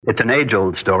It's an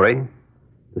age-old story,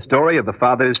 the story of the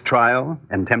father's trial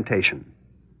and temptation,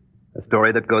 a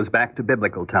story that goes back to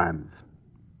biblical times.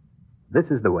 This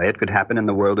is the way it could happen in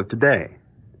the world of today.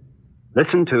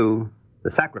 Listen to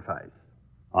The Sacrifice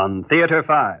on Theater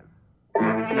 5.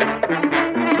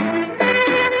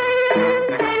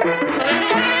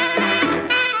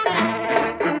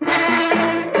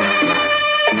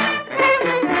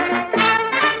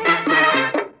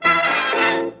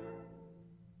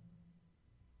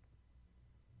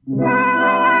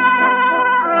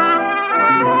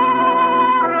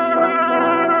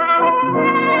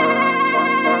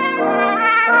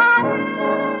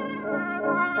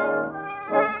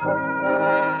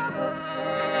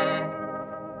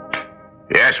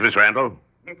 Yes, Miss Randall?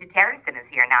 Mr. Terrison is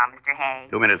here now, Mr. Hay.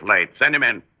 2 minutes late. Send him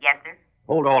in. Yes, sir.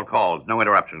 Hold all calls. No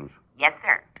interruptions. Yes,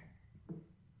 sir.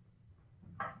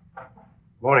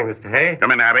 Morning, Mr. Hay.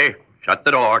 Come in, Abby. Shut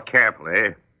the door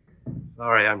carefully.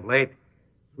 Sorry I'm late.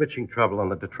 Switching trouble on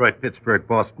the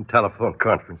Detroit-Pittsburgh-Boston telephone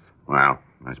conference. Well,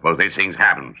 I suppose these things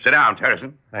happen. Sit down,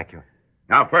 Terrison. Thank you.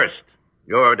 Now, first,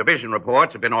 your division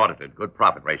reports have been audited. Good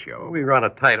profit ratio. We run a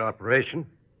tight operation.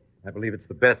 I believe it's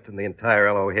the best in the entire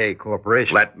L.O. Hay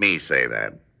Corporation. Let me say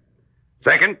that.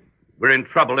 Second, we're in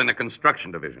trouble in the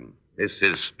construction division. This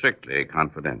is strictly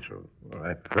confidential. Well,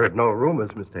 I've heard no rumors,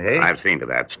 Mr. Hay. I've seen to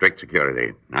that. Strict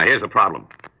security. Now, here's the problem.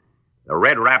 The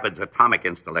Red Rapids atomic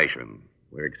installation.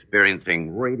 We're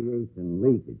experiencing radiation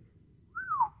leakage.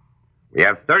 We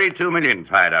have $32 million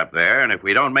tied up there, and if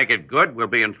we don't make it good, we'll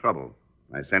be in trouble.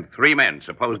 I sent 3 men,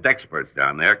 supposed experts,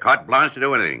 down there, carte blanche to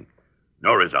do anything.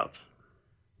 No results.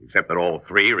 Except that all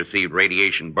 3 received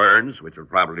radiation burns, which will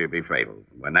probably be fatal.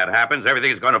 When that happens,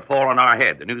 everything is going to fall on our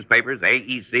head. The newspapers,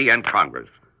 AEC, and Congress.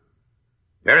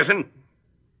 Garrison,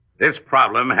 this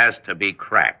problem has to be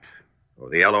cracked.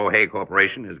 Or the L.O. Hay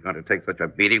Corporation is going to take such a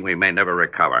beating we may never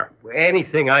recover.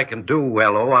 Anything I can do,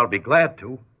 L.O., I'll be glad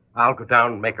to. I'll go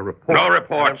down and make a report. No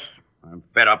reports. I'm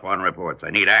fed up on reports.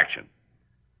 I need action.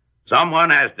 Someone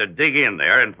has to dig in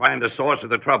there and find the source of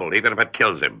the trouble, even if it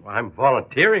kills him. Well, I'm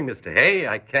volunteering, Mr. Hay.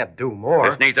 I can't do more.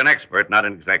 This needs an expert, not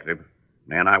an executive.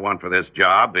 The man I want for this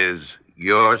job is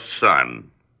your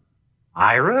son.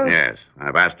 Ira? Yes.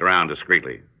 I've asked around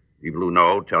discreetly. People who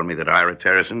know tell me that Ira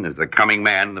Terrison is the coming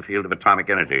man in the field of atomic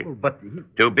energy. But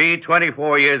To be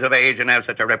 24 years of age and have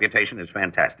such a reputation is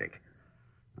fantastic.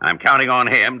 I'm counting on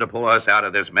him to pull us out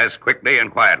of this mess quickly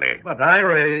and quietly. But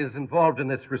Ira is involved in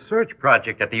this research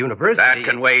project at the university. That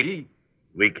can wait.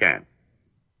 We can't.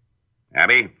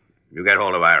 Abby, you get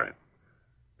hold of Ira.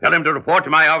 Tell him to report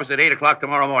to my office at 8 o'clock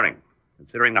tomorrow morning.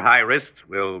 Considering the high risks,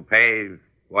 we'll pay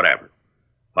whatever.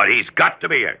 But he's got to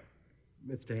be here.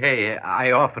 Mr. Hay,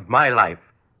 I offered my life,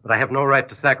 but I have no right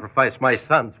to sacrifice my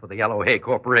sons for the L.O. Hay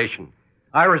Corporation.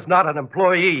 Ira's not an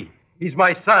employee. He's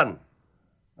my son.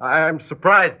 I'm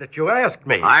surprised that you asked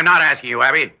me. I'm not asking you,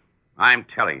 Abby. I'm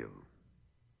telling you.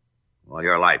 All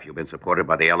your life, you've been supported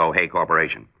by the L.O. Hay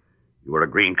Corporation. You were a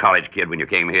green college kid when you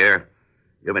came here.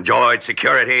 You've enjoyed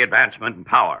security, advancement, and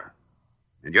power.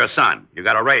 And your son, you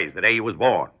got a raise the day he was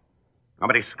born. How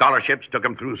many scholarships took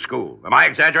him through school? Am I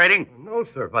exaggerating? No,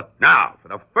 sir, but... Now, for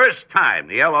the first time,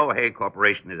 the L.O. Hay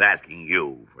Corporation is asking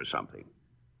you for something.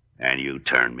 And you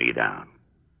turn me down.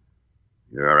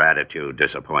 Your attitude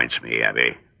disappoints me,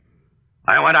 Abby.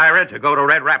 I want Ira to go to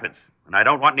Red Rapids, and I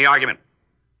don't want any argument.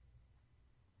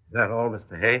 Is that all,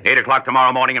 Mr. Hay? 8 o'clock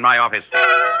tomorrow morning in my office.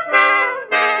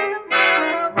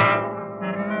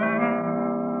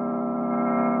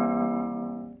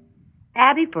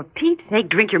 Abby, for Pete's sake,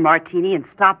 drink your martini and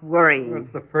stop worrying.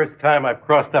 It's the first time I've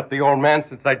crossed up the old man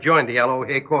since I joined the L.O.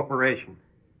 Hay Corporation.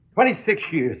 26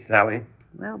 years, Sally.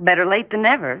 Well, better late than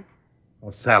never.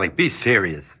 Oh, Sally, be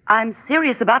serious. I'm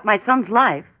serious about my son's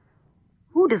life.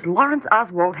 Who does Lawrence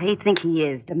Oswald Hay think he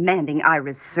is, demanding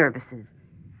Ira's services?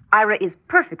 Ira is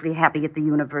perfectly happy at the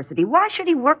university. Why should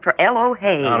he work for L.O.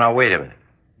 Hay? No, wait a minute.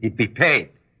 He'd be paid,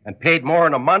 and paid more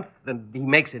in a month than he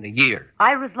makes in a year.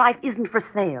 Ira's life isn't for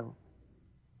sale,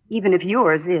 even if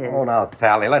yours is. Oh, now,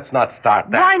 Sally, let's not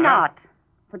start that. Why not?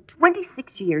 For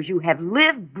 26 years, you have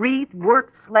lived, breathed,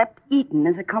 worked, slept, eaten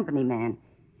as a company man.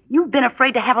 You've been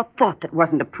afraid to have a thought that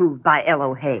wasn't approved by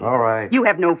L.O. Hay. All right. You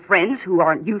have no friends who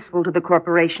aren't useful to the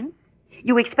corporation.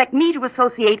 You expect me to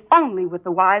associate only with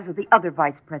the wives of the other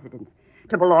vice presidents,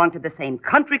 to belong to the same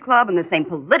country club and the same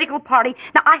political party.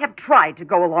 Now, I have tried to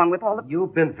go along with all of...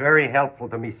 You've been very helpful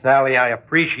to me, Sally. I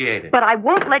appreciate it. But I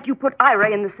won't let you put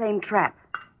Ira in the same trap,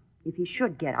 if he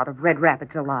should get out of Red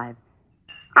Rapids alive.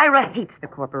 Ira hates the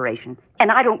corporation,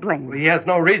 and I don't blame him. Well, he has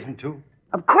no reason to.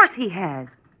 Of course he has.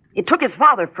 It took his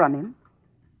father from him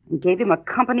and gave him a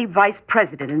company vice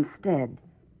president instead.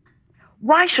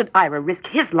 Why should Ira risk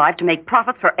his life to make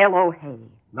profits for L.O. Hay?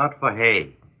 Not for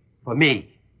Hay. For me.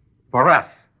 For us.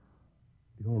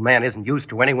 The old man isn't used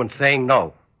to anyone saying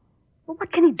no. Well,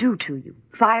 what can he do to you?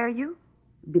 Fire you?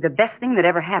 It'd be the best thing that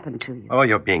ever happened to you. Oh,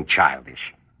 you're being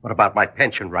childish. What about my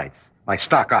pension rights? My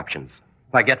stock options?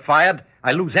 If I get fired,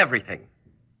 I lose everything.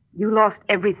 You lost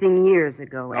everything years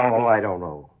ago, Abby. Oh, I don't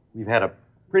know. We've had a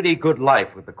pretty good life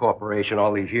with the corporation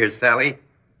all these years, Sally.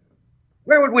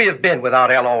 Where would we have been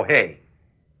without L.O. Hay?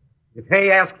 If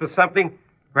Hay asks for something,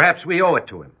 perhaps we owe it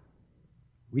to him.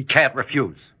 We can't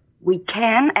refuse. We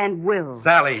can and will.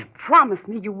 Sally. Promise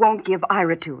me you won't give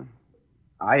Ira to him.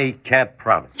 I can't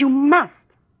promise. You must.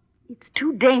 It's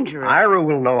too dangerous. Ira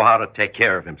will know how to take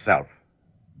care of himself.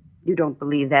 You don't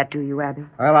believe that, do you, Abby?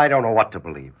 Well, I don't know what to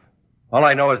believe. All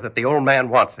I know is that the old man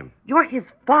wants him. You're his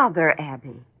father,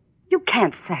 Abby. You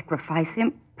can't sacrifice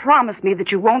him. Promise me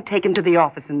that you won't take him to the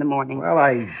office in the morning.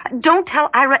 Well, Don't tell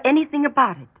Ira anything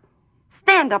about it.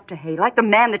 Stand up to Hay like the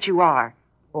man that you are.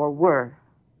 Or were.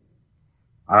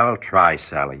 I'll try,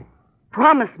 Sally.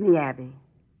 Promise me, Abby.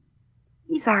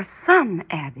 He's our son,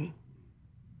 Abby.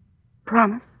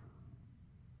 Promise?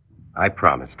 I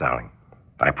promise, darling.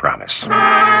 I promise.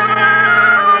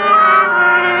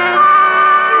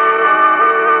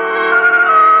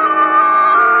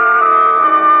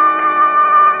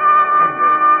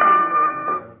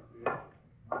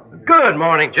 Good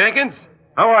morning, Jenkins.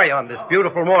 How are you on this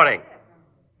beautiful morning?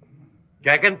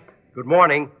 Jenkins, good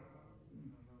morning.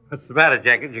 What's the matter,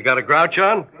 Jenkins? You got a grouch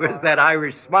on? Where's that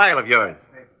Irish smile of yours?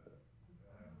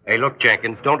 Hey, look,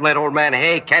 Jenkins, don't let old man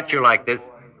Hay catch you like this.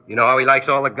 You know how he likes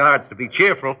all the guards to be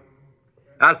cheerful.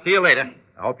 I'll see you later.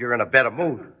 I hope you're in a better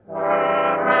mood.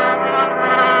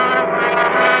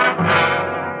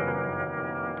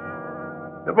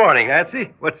 Good morning,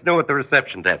 Nancy. What's new at the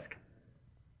reception desk?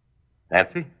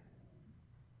 Nancy?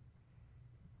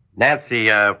 Nancy,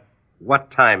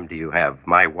 what time do you have?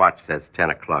 My watch says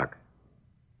 10 o'clock.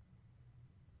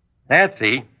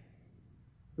 Nancy?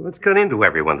 What's got into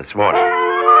everyone this morning?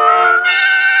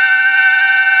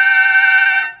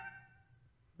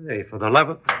 Hey, for the love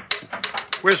of...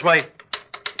 Where's my...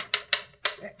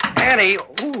 Annie,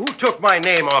 who took my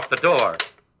name off the door?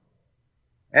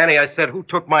 Annie, I said, who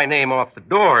took my name off the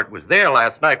door? It was there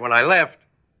last night when I left.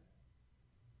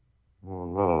 Oh,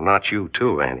 no, not you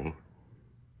too, Annie.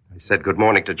 I said good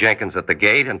morning to Jenkins at the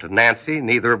gate and to Nancy.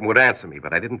 Neither of them would answer me,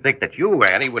 but I didn't think that you,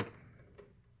 Annie, would...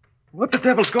 What the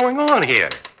devil's going on here?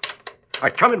 All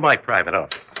right, come in my private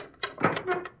office.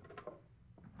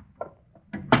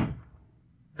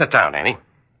 Sit down, Annie.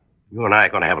 You and I are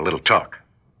going to have a little talk.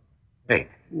 Hey,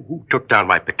 who took down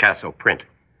my Picasso print?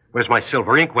 Where's my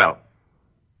silver inkwell?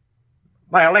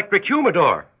 My electric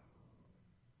humidor.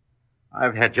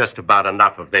 I've had just about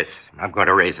enough of this. I'm going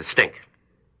to raise a stink.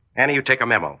 Annie, you take a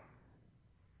memo. All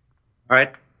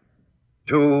right.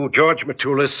 To George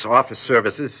Matulis, Office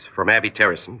Services, from Abby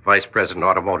Terrison, Vice President,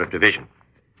 Automotive Division.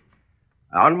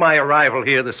 On my arrival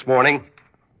here this morning...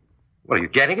 Well, are you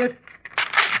getting it?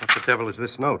 What the devil is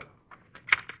this note?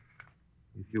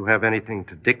 If you have anything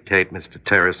to dictate, Mr.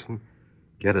 Terrison,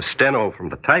 get a steno from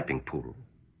the typing poodle.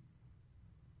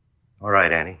 All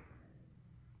right, Annie.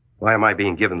 Why am I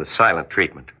being given the silent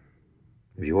treatment?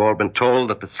 Have you all been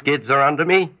told that the skids are under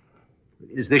me?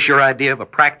 Is this your idea of a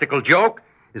practical joke?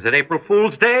 Is it April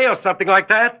Fool's Day or something like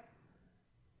that?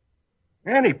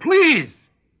 Annie, please.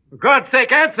 For God's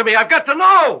sake, answer me. I've got to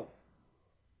know.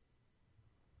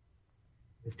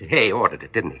 Mr. Hay ordered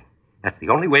it, didn't he? That's the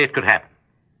only way it could happen.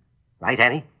 Right,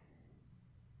 Annie?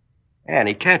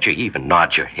 Annie, can't you even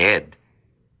nod your head?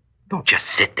 Don't just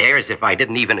sit there as if I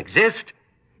didn't even exist.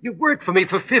 You worked for me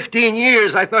for 15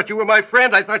 years. I thought you were my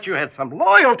friend. I thought you had some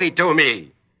loyalty to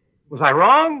me. Was I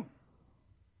wrong?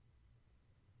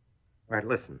 All right,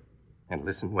 listen. And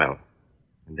listen well.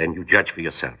 And then you judge for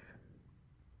yourself.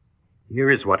 Here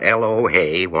is what L.O.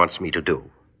 Hay wants me to do.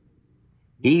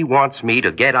 He wants me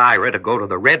to get Ira to go to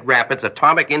the Red Rapids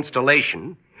atomic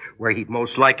installation where he'd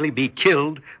most likely be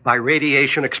killed by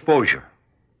radiation exposure.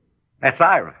 That's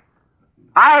Ira.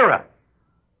 Ira!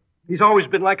 He's always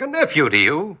been like a nephew to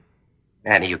you.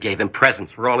 Annie, you gave him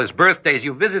presents for all his birthdays.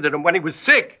 You visited him when he was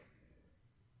sick.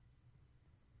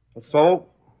 So,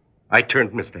 I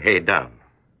turned Mr. Hay down.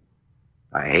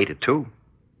 I hated to,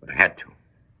 but I had to.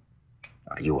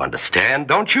 Now, you understand,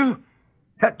 don't you?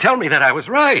 Tell me that I was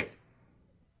right.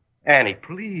 Annie,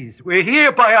 please, we're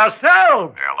here by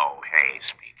ourselves. Hello, Hay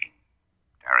speaking.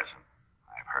 Harrison,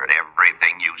 I've heard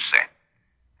everything you said.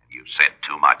 And you said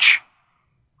too much.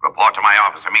 Report to my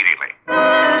office immediately.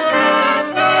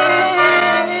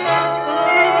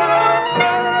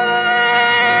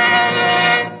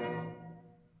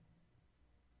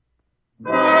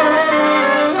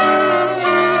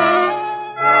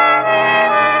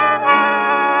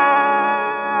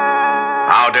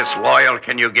 disloyal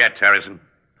can you get, Harrison?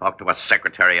 Talk to a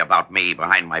secretary about me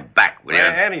behind my back, will you?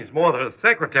 Annie's more than a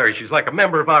secretary. She's like a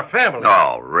member of our family.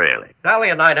 Oh, really? Sally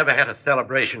and I never had a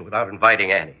celebration without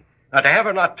inviting Annie. Now, to have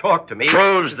her not talk to me...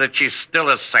 Proves that she's still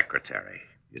a secretary.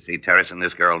 You see, Harrison,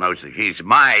 this girl knows that she's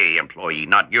my employee,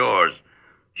 not yours.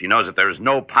 She knows that there is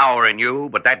no power in you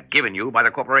but that given you by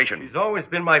the corporation. She's always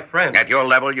been my friend. At your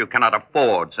level, you cannot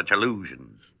afford such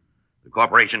illusions. The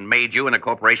corporation made you, and the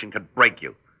corporation could break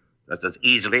you, just as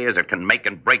easily as it can make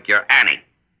and break your Annie,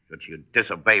 should you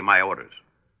disobey my orders.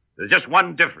 There's just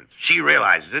one difference. She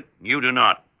realizes it, and you do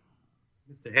not.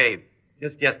 Mr. Hay,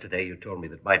 just yesterday you told me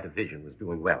that my division was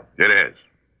doing well. It is.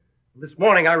 This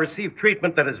morning I received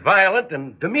treatment that is violent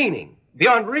and demeaning,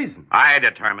 beyond reason. I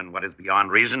determine what is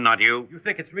beyond reason, not you. You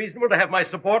think it's reasonable to have my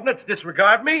subordinates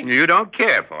disregard me? You don't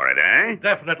care for it, eh?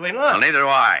 Definitely Well, not. neither do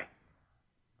I.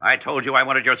 I told you I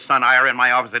wanted your son Ira in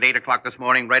my office at 8 o'clock this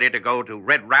morning, ready to go to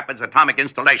Red Rapids Atomic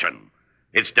Installation.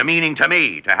 It's demeaning to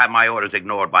me to have my orders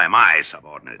ignored by my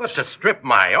subordinates. But to strip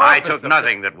my I office... took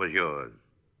nothing that was yours.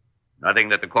 Nothing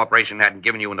that the corporation hadn't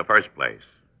given you in the first place.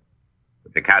 The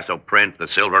Picasso print, the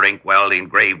silver inkwell, the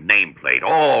engraved nameplate,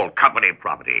 all company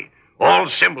property, all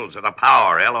symbols of the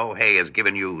power L.O. Hay has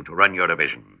given you to run your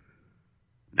division.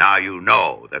 Now you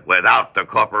know that without the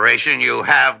corporation, you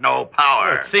have no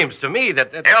power. Well, it seems to me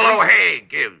that... L.O. Hay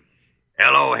gives.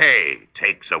 L.O. Hay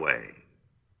takes away.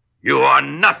 You are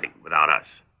nothing without us.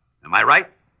 Am I right?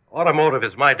 Automotive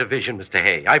is my division, Mr.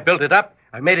 Hay. I built it up.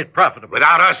 I made it profitable.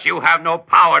 Without us, you have no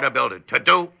power to build it, to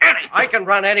do anything. I can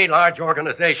run any large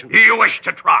organization. Do you wish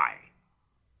to try?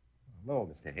 No,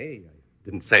 Mr. Hay, I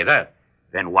didn't say that.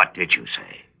 Then what did you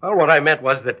say? Well, what I meant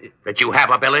was that... That you have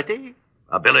ability?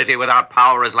 Ability without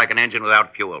power is like an engine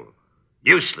without fuel.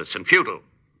 Useless and futile.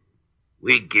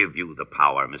 We give you the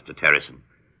power, Mr. Terrison.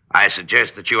 I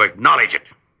suggest that you acknowledge it.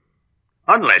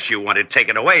 Unless you want it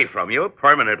taken away from you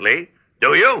permanently.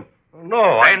 Do you?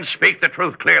 No, Then speak the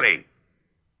truth clearly.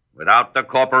 Without the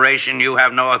corporation, you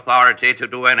have no authority to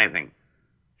do anything.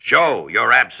 Show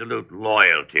your absolute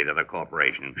loyalty to the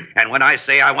corporation. And when I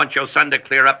say I want your son to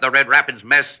clear up the Red Rapids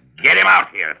mess, get him out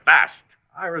here, fast.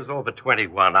 Ira's over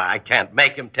 21. I can't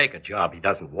make him take a job he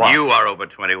doesn't want. You are over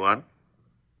 21.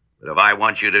 But if I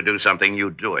want you to do something, you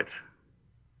do it.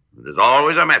 There's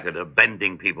always a method of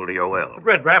bending people to your will. But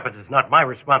Red Rapids is not my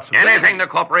responsibility. Anything the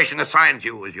corporation assigns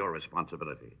you is your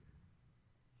responsibility.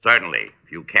 Certainly,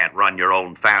 if you can't run your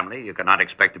own family, you cannot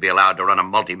expect to be allowed to run a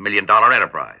multi-million-dollar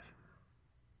enterprise.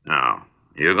 Now,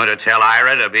 you're going to tell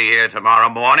Ira to be here tomorrow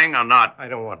morning or not? I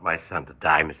don't want my son to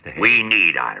die, Mr. Hay. We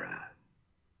need Ira.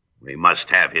 We must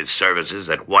have his services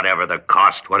at whatever the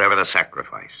cost, whatever the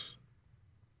sacrifice.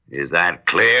 Is that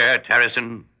clear,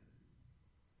 Terrison?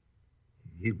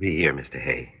 He'll be here, Mr.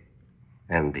 Hay.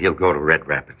 And he'll go to Red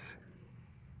Rapids.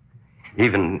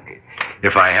 Even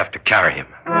if I have to carry him.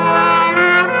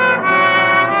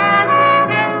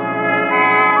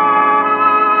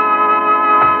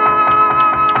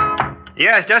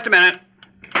 Yes, just a minute.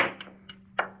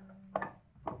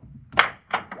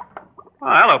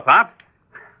 Oh, hello, Pop.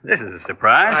 This is a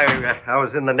surprise. I was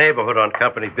in the neighborhood on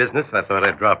company business. I thought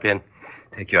I'd drop in,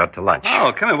 take you out to lunch.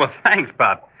 Oh, come in. Well, thanks,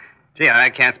 Pop. Gee, I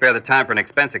can't spare the time for an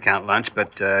expense account lunch,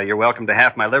 but you're welcome to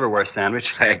half my liverwurst sandwich.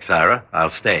 Thanks, Ira.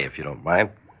 I'll stay if you don't mind.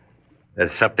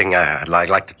 There's something I'd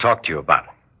like to talk to you about.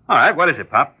 All right, what is it,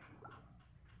 Pop?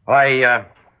 I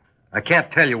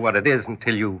can't tell you what it is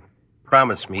until you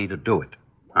promise me to do it.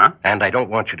 Huh? And I don't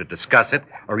want you to discuss it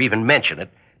or even mention it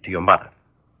to your mother.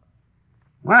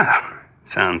 Wow,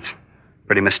 sounds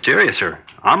pretty mysterious or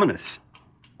ominous.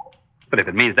 But if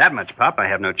it means that much, Pop, I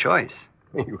have no choice.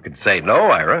 You could say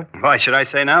no, Ira. Why should I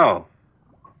say no?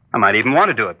 I might even want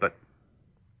to do it, but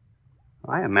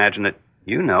I imagine that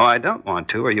you know I don't want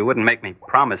to, or you wouldn't make me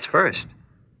promise first.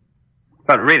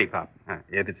 But really, Pop,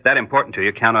 if it's that important to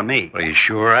you, count on me. Are you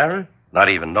sure, Ira? Not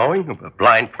even knowing? A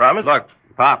blind promise? Look,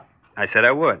 Pop, I said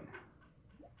I would.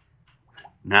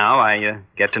 Now I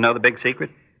get to know the big secret?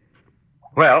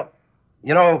 Well,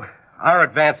 you know, our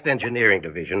advanced engineering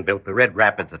division built the Red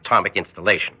Rapids atomic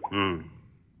installation.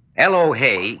 L.O.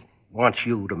 Hay wants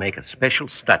you to make a special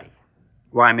study.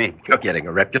 Why me? You're getting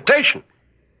a reputation.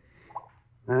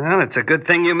 Well, it's a good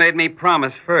thing you made me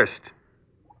promise first.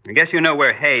 I guess you know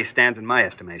where Hay stands in my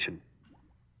estimation.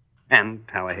 And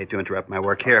how I hate to interrupt my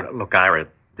work here. Look, Ira,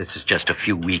 this is just a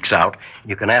few weeks out.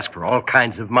 You can ask for all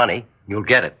kinds of money. You'll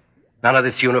get it. None of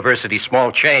this university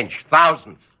small change.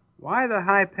 Thousands. Why the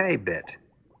high pay bit?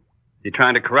 You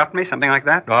trying to corrupt me? Something like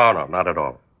that? No, not at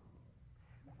all.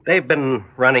 They've been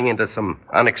running into some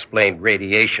unexplained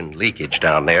radiation leakage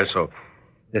down there, so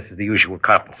This is the usual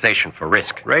compensation for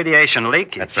risk. Radiation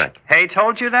leakage. That's right. Hay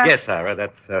told you that? Yes, Ira,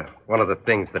 that's one of the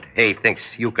things that Hay thinks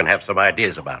you can have some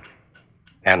ideas about.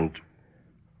 And,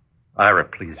 Ira,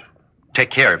 please,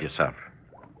 take care of yourself.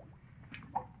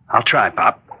 I'll try,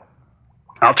 Pop.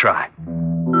 I'll try.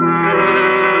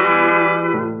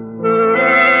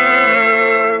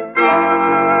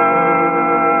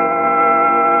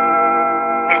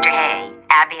 Mr. Hay,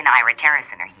 Abby and Ira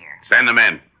Terrison are here. Send them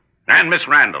in. And Miss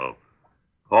Randall.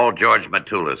 Call George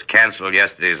Matulas. Cancel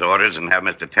yesterday's orders and have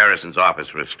Mr. Terrison's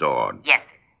office restored. Yes,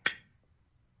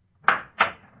 sir.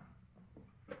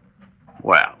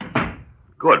 Well,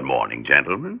 good morning,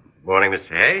 gentlemen. Morning,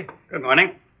 Mr. Hay. Good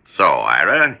morning. So,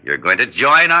 Ira, you're going to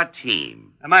join our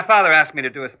team. My father asked me to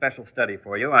do a special study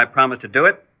for you. I promised to do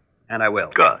it, and I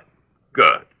will. Good.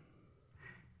 Good.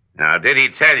 Now, did he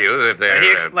tell you if there...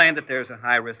 He explained that there's a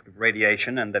high risk of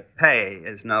radiation and that pay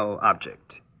is no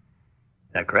object.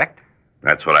 Is that correct?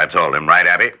 That's what I told him, right,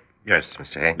 Abby? Yes,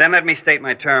 Mr. Hay. Then let me state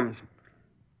my terms.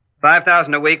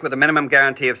 $5,000 a week with a minimum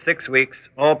guarantee of 6 weeks,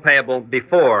 all payable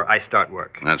before I start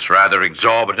work. That's rather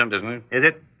exorbitant, isn't it? Is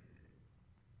it?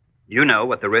 You know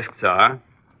what the risks are,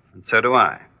 and so do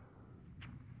I.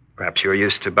 Perhaps you're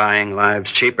used to buying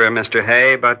lives cheaper, Mr.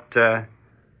 Hay, but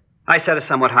I set a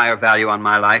somewhat higher value on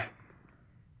my life.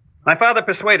 My father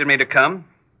persuaded me to come.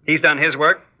 He's done his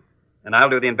work, and I'll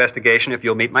do the investigation if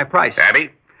you'll meet my price. Abby,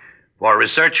 for a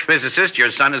research physicist,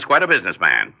 your son is quite a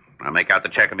businessman. I'll make out the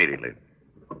check immediately.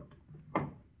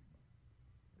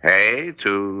 Pay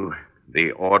to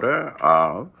the order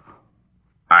of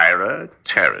Ira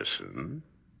Terrison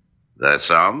the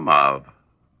sum of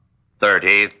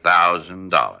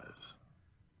 $30,000.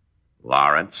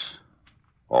 Lawrence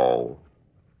O.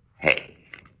 Hay.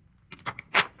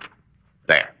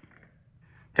 There.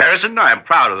 Terrison, I'm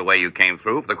proud of the way you came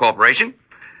through for the corporation.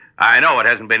 I know it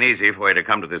hasn't been easy for you to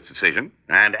come to this decision.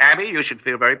 And, Abby, you should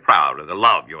feel very proud of the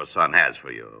love your son has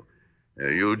for you.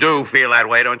 You do feel that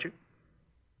way, don't you?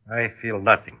 I feel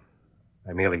nothing.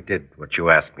 I merely did what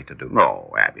you asked me to do.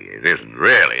 No, Abby, it isn't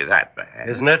really that bad.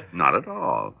 Isn't it? Not at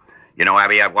all. You know,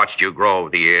 Abby, I've watched you grow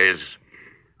over the years.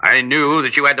 I knew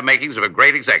that you had the makings of a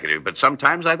great executive, but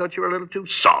sometimes I thought you were a little too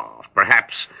soft.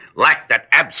 Perhaps lacked that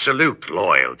absolute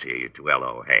loyalty to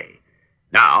L.O. Hay.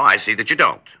 Now I see that you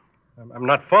don't. I'm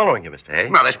not following you, Mr. Hay.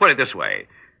 Well, let's put it this way.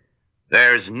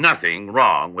 There's nothing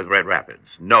wrong with Red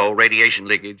Rapids. No radiation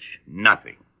leakage,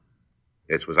 nothing.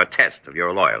 This was a test of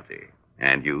your loyalty,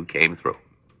 and you came through.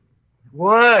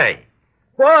 Why?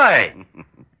 Why?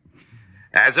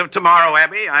 As of tomorrow,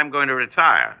 Abby, I'm going to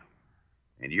retire.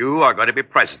 And you are going to be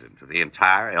president of the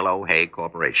entire L.O. Hay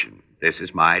Corporation. This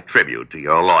is my tribute to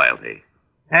your loyalty.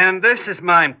 And this is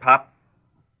mine, Pop.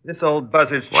 This old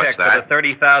buzzard's What's check that? for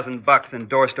the $30,000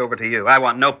 endorsed over to you. I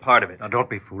want no part of it. Now, don't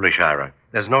be foolish, Ira.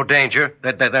 There's no danger.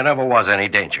 There never was any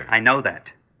danger. I know that.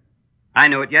 I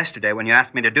knew it yesterday when you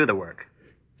asked me to do the work.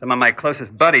 Some of my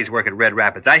closest buddies work at Red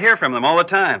Rapids. I hear from them all the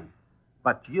time.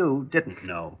 But you didn't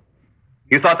know.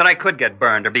 You thought that I could get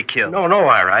burned or be killed. No,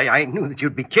 Ira. I knew that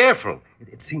you'd be careful.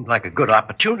 It seemed like a good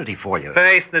opportunity for you.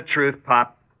 Face the truth,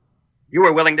 Pop. You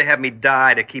were willing to have me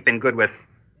die to keep in good with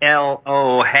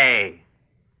L.O. Hay.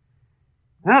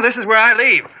 Well, this is where I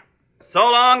leave. So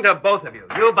long to both of you.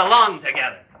 You belong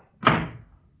together.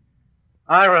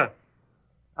 Ira.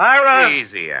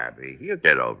 Easy, Abby. You'll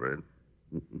get over it.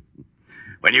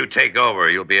 When you take over,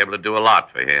 you'll be able to do a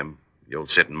lot for him. You'll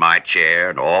sit in my chair,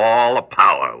 and all the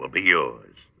power will be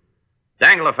yours.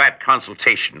 Dangle a fat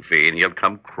consultation fee, and he'll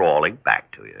come crawling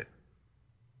back to you.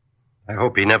 I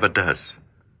hope he never does.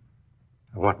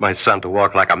 I want my son to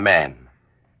walk like a man,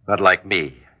 not like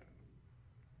me.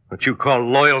 What you call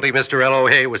loyalty, Mr. L.O.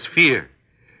 Hay, was fear.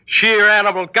 Sheer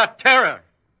animal gut terror.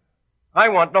 I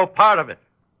want no part of it.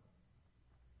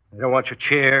 I don't want your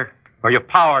chair, or your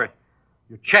power,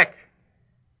 your check,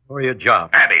 or your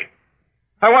job. Abby!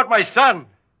 I want my son.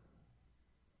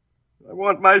 I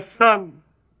want my son.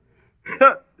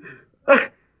 I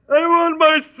want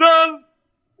my son.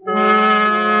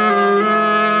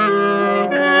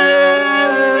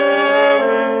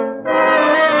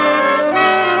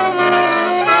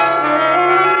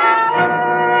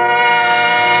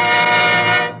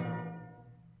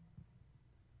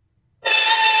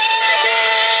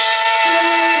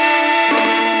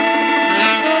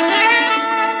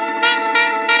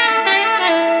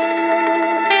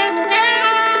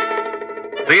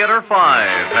 Theater 5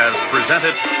 has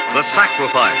presented The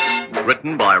Sacrifice,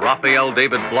 written by Raphael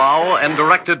David Blau and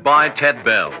directed by Ted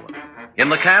Bell. In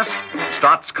the cast,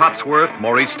 Stotts Cotsworth,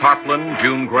 Maurice Tarplin,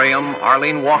 June Graham,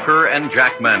 Arlene Walker, and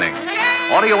Jack Manning.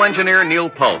 Audio engineer Neil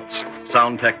Pultz.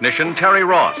 Sound technician Terry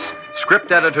Ross. Script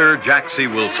editor Jack C.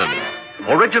 Wilson.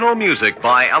 Original music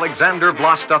by Alexander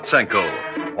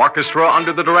Vlastotsenko. Orchestra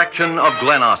under the direction of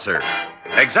Glenn Osser.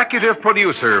 Executive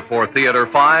producer for Theater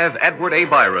 5, Edward A.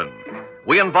 Byron.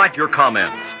 We invite your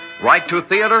comments. Write to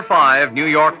Theater 5, New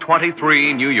York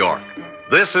 23, New York.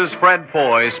 This is Fred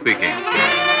Foy speaking.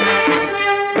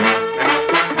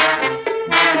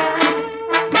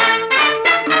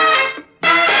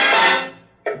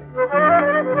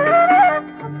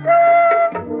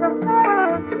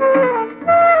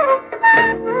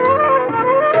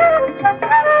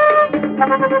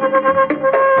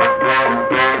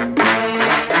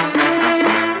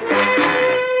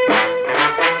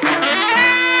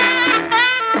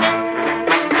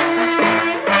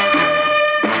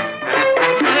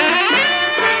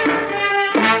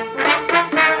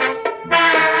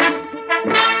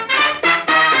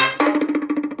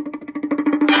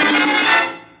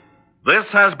 This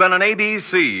has been an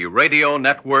ABC Radio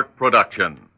Network production.